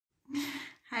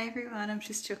Hi everyone, I'm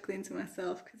just chuckling to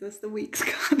myself because as the week's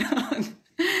gone on,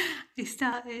 I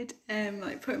started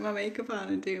like putting my makeup on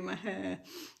and doing my hair.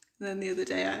 And then the other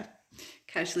day I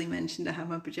casually mentioned I have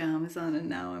my pajamas on and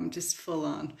now I'm just full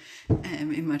on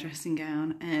in my dressing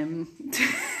gown.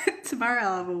 Tomorrow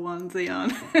I'll have a onesie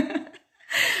on.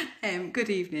 Good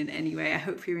evening anyway, I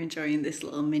hope you're enjoying this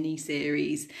little mini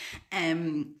series.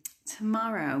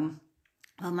 Tomorrow,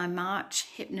 well, my March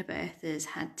hypnobirthers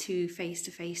had 2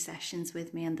 face-to-face sessions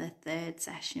with me, and the third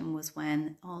session was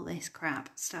when all this crap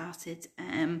started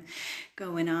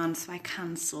going on. So I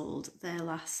cancelled their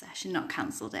last session. Not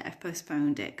cancelled it, I've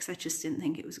postponed it because I just didn't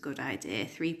think it was a good idea.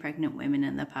 3 pregnant women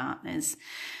and their partners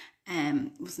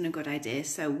wasn't a good idea.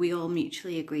 So we all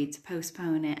mutually agreed to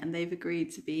postpone it, and they've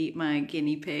agreed to be my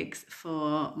guinea pigs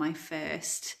for my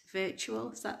first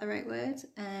virtual, is that the right word?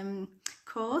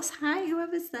 Course. Hi,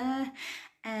 whoever's there.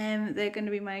 They're going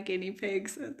to be my guinea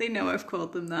pigs. They know I've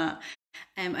called them that.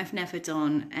 I've never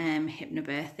done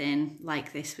hypnobirthing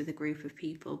like this with a group of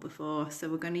people before, so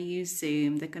we're going to use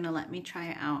Zoom. They're going to let me try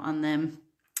it out on them,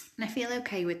 and I feel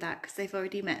okay with that because they've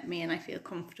already met me and I feel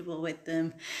comfortable with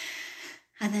them.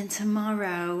 And then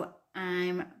tomorrow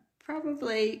I'm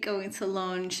probably going to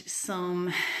launch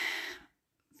some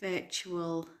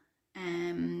virtual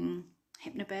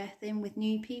hypnobirthing with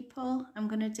new people. I'm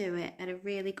going to do it at a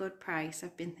really good price.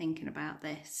 I've been thinking about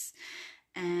this.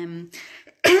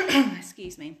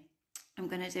 Excuse me. I'm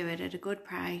going to do it at a good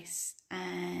price,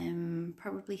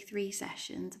 probably 3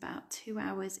 sessions, about 2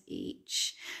 hours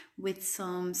each, with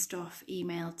some stuff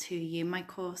emailed to you. My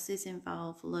courses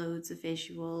involve loads of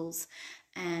visuals,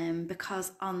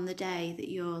 because on the day that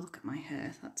you're, look at my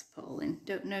hair, that's appalling,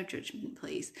 no judgment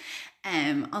please.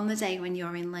 On the day when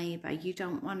you're in labour, you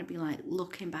don't want to be like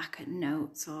looking back at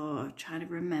notes or trying to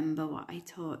remember what I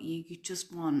taught you. You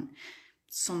just want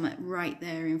something right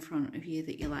there in front of you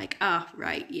that you're like,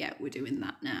 right, yeah, we're doing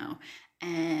that now.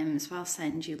 So I'll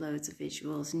send you loads of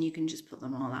visuals and you can just put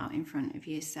them all out in front of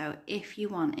you. So if you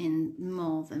want in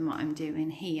more than what I'm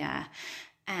doing here,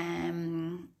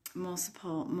 more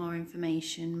support, more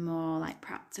information, more like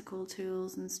practical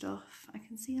tools and stuff. I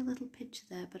can see a little picture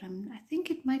there, but I think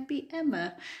it might be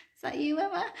Emma. Is that you,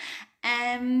 Emma?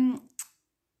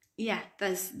 Yeah,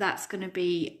 that's going to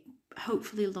be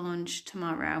hopefully launched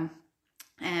tomorrow.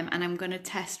 And I'm going to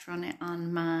test run it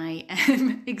on my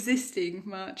existing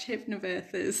March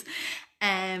hypnobirthers.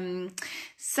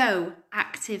 So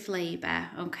active labour,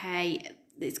 okay.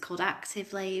 It's called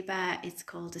active labour, it's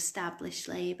called established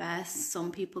labour.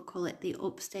 Some people call it the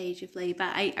upstage of labour.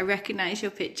 I recognise your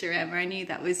picture, Emma. I knew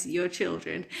that was your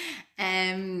children.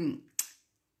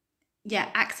 Yeah,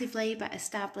 active labour,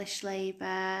 established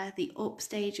labour, the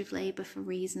upstage of labour for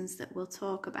reasons that we'll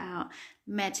talk about.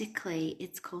 Medically,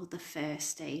 it's called the first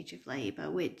stage of labour,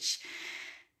 which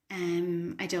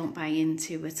I don't buy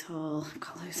into at all. I've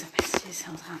got loads of messages,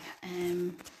 hold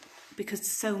on. Because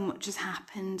so much has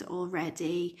happened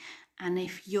already, and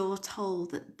if you're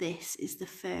told that this is the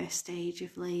first stage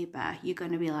of labour, you're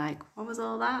going to be like, what was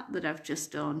all that I've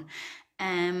just done?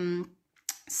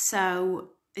 So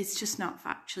it's just not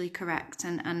factually correct,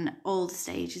 and all the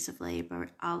stages of labour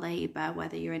are labour,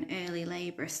 whether you're in early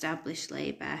labour, established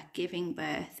labour, giving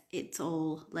birth, it's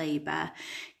all labour.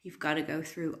 You've got to go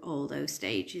through all those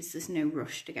stages. There's no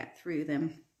rush to get through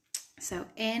them. So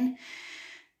in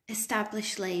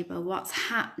established labour, what's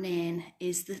happening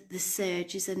is that the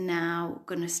surges are now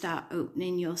going to start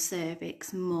opening your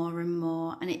cervix more and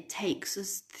more, and it takes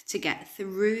us to get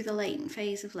through the latent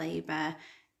phase of labour,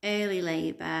 early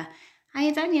labour.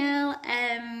 Hiya Danielle,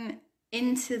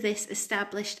 into this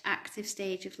established active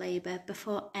stage of labour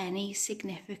before any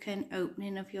significant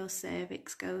opening of your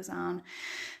cervix goes on.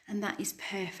 And that is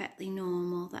perfectly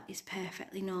normal. That is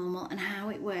perfectly normal. And how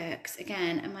it works,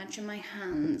 again, imagine my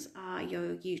hands are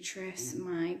your uterus,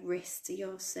 my wrists are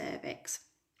your cervix.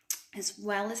 As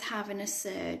well as having a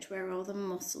surge where all the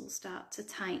muscles start to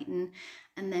tighten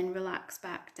and then relax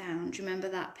back down. Do you remember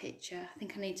that picture? I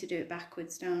think I need to do it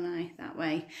backwards, don't I? That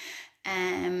way.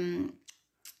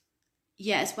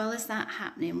 Yeah, as well as that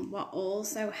happening, what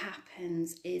also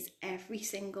happens is every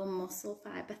single muscle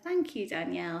fibre, thank you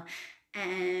Danielle,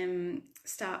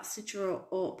 starts to draw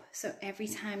up. So every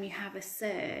time you have a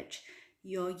surge,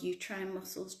 your uterine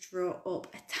muscles draw up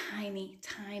a tiny,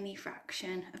 tiny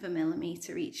fraction of a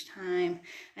millimetre each time.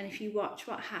 And if you watch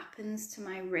what happens to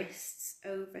my wrists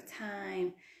over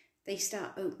time, they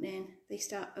start opening,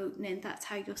 That's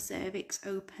how your cervix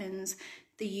opens.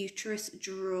 The uterus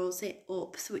draws it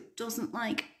up, so it doesn't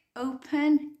like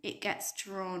open, it gets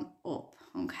drawn up,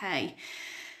 okay?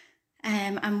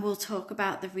 And we'll talk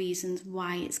about the reasons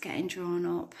why it's getting drawn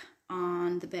up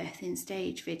on the birthing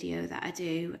stage video that I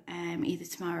do either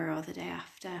tomorrow or the day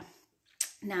after.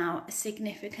 Now, a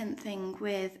significant thing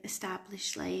with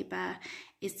established labour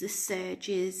is the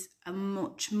surges are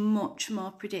much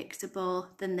more predictable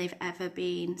than they've ever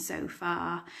been so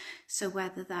far. So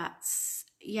whether that's,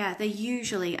 they're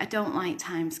usually, I don't like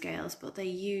timescales, but they're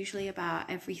usually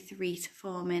about every 3 to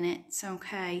 4 minutes,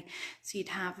 okay? So you'd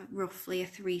have roughly a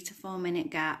 3 to 4 minute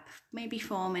gap, maybe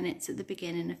 4 minutes at the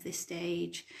beginning of this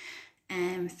stage,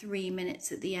 3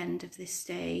 minutes at the end of this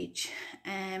stage,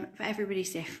 but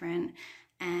everybody's different.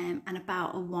 And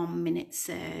about a 1 minute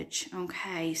surge,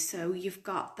 okay? So you've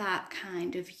got that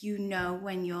kind of,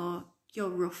 when you're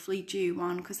roughly due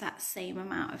on, because that same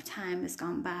amount of time has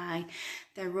gone by.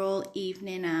 They're all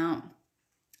evening out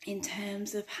in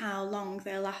terms of how long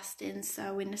they're lasting.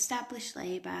 So in established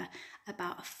labour,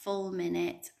 about a full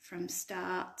minute from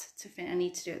start to finish. I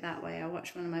need to do it that way. I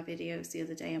watched one of my videos the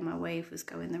other day and my wave was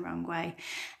going the wrong way.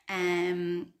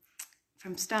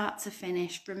 From start to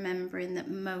finish, remembering that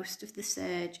most of the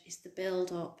surge is the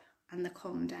build up and the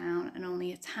come down, and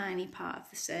only a tiny part of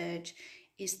the surge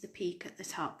is the peak at the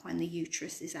top when the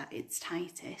uterus is at its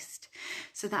tightest.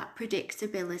 So that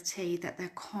predictability that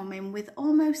they're coming with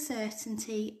almost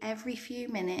certainty every few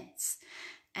minutes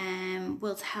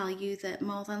will tell you that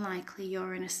more than likely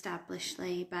you're in established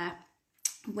labour.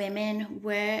 Women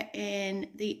were in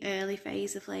the early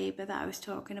phase of labour that I was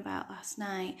talking about last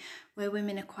night, where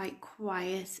women are quite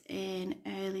quiet in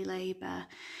early labour.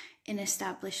 In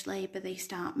established labour, they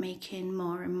start making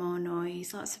more and more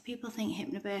noise. Lots of people think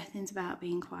hypnobirthing is about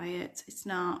being quiet. It's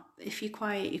not. If you're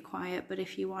quiet, you're quiet, but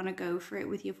if you want to go for it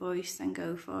with your voice, then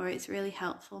go for it. It's really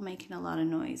helpful making a lot of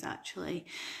noise, actually.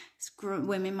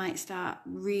 Women might start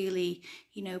really,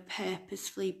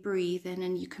 purposefully breathing,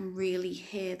 and you can really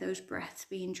hear those breaths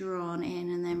being drawn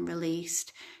in and then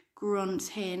released.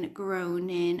 Grunting,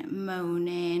 groaning,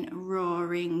 moaning,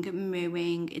 roaring,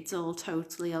 mooing. It's all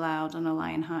totally allowed on a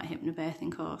Lionheart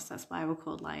hypnobirthing course. That's why we're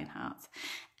called Lionheart.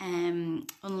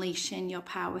 Unleashing your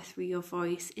power through your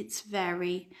voice. It's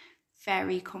very,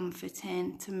 very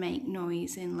comforting to make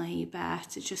noise in labour,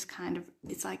 to just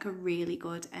it's like a really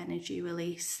good energy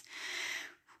release.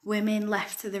 Women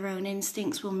left to their own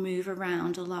instincts will move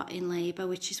around a lot in labour,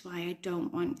 which is why I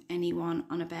don't want anyone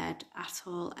on a bed at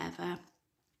all, ever.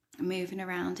 Moving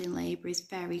around in labour is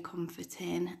very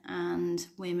comforting, and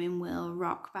women will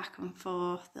rock back and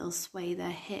forth, they'll sway their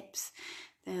hips,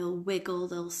 they'll wiggle,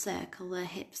 they'll circle their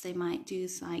hips, they might do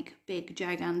like big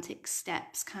gigantic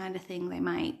steps kind of thing, they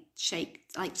might shake,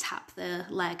 like tap their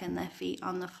leg and their feet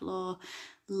on the floor.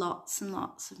 Lots and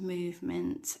lots of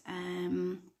movement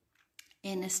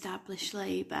in established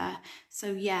labour.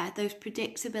 So those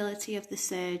predictability of the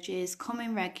surges,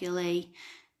 coming regularly,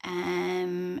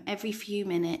 every few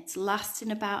minutes,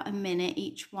 lasting about a minute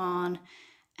each one,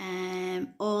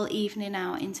 all evening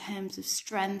out in terms of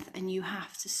strength, and you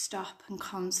have to stop and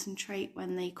concentrate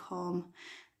when they come.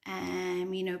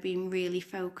 Being really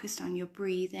focused on your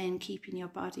breathing, keeping your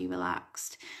body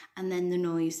relaxed, and then the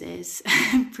noises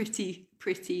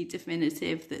pretty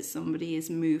definitive that somebody has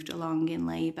moved along in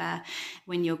labour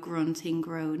when you're grunting,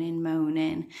 groaning,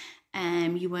 moaning.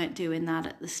 You weren't doing that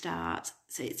at the start,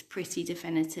 so it's pretty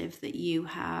definitive that you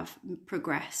have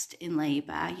progressed in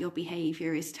labour. Your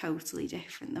behaviour is totally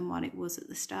different than what it was at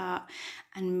the start,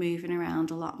 and moving around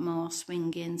a lot more,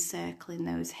 swinging, circling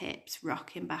those hips,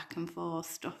 rocking back and forth,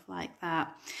 stuff like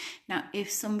that. Now, if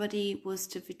somebody was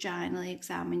to vaginally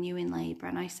examine you in labour,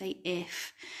 and I say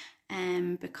if,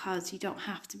 because you don't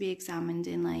have to be examined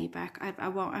in labour. I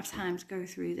won't have time to go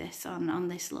through this on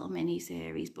this little mini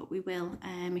series, but we will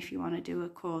if you want to do a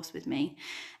course with me.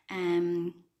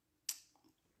 There's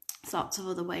lots of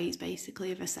other ways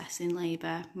basically of assessing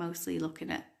labour, mostly looking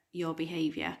at your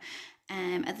behaviour.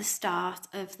 At the start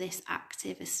of this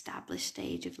active established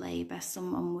stage of labour,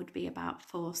 someone would be about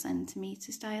 4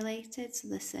 centimetres dilated, so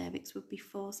the cervix would be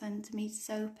 4 centimetres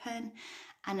open.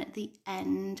 And at the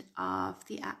end of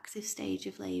the active stage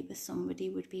of labour,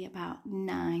 somebody would be about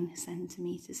 9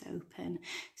 centimetres open.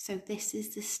 So this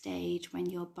is the stage when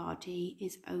your body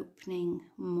is opening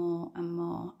more and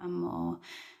more and more.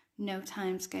 No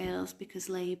time scales, because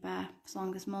labour, as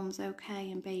long as mum's okay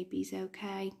and baby's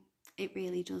okay, it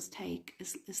really does take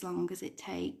as long as it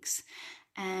takes.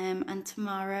 And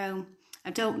tomorrow,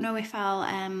 I don't know if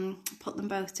I'll put them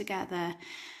both together.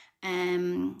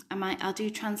 I'll do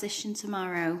transition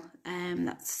tomorrow.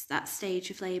 That's that stage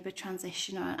of labour,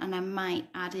 transition, and I might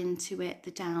add into it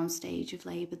the down stage of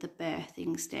labour, the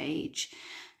birthing stage.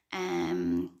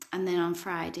 And then on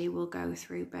Friday we'll go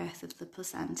through birth of the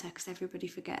placenta, because everybody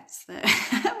forgets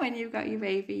that when you've got your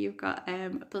baby, you've got a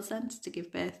placenta to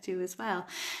give birth to as well.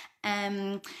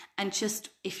 And just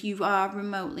if you are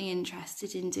remotely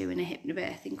interested in doing a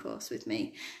hypnobirthing course with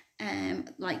me,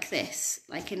 like this,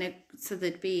 like so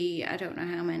there'd be, I don't know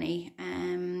how many,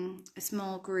 a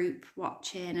small group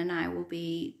watching, and I will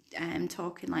be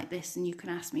talking like this, and you can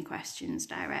ask me questions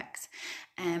direct.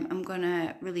 I'm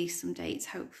gonna release some dates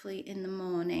hopefully in the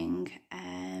morning.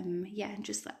 Yeah, and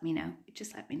just let me know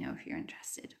if you're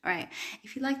interested. All right,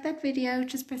 if you like that video,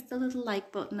 just press the little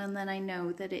like button, and then I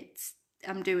know that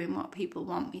I'm doing what people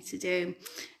want me to do.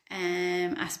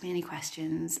 Ask me any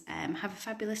questions. Have a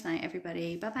fabulous night,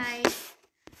 everybody. Bye bye.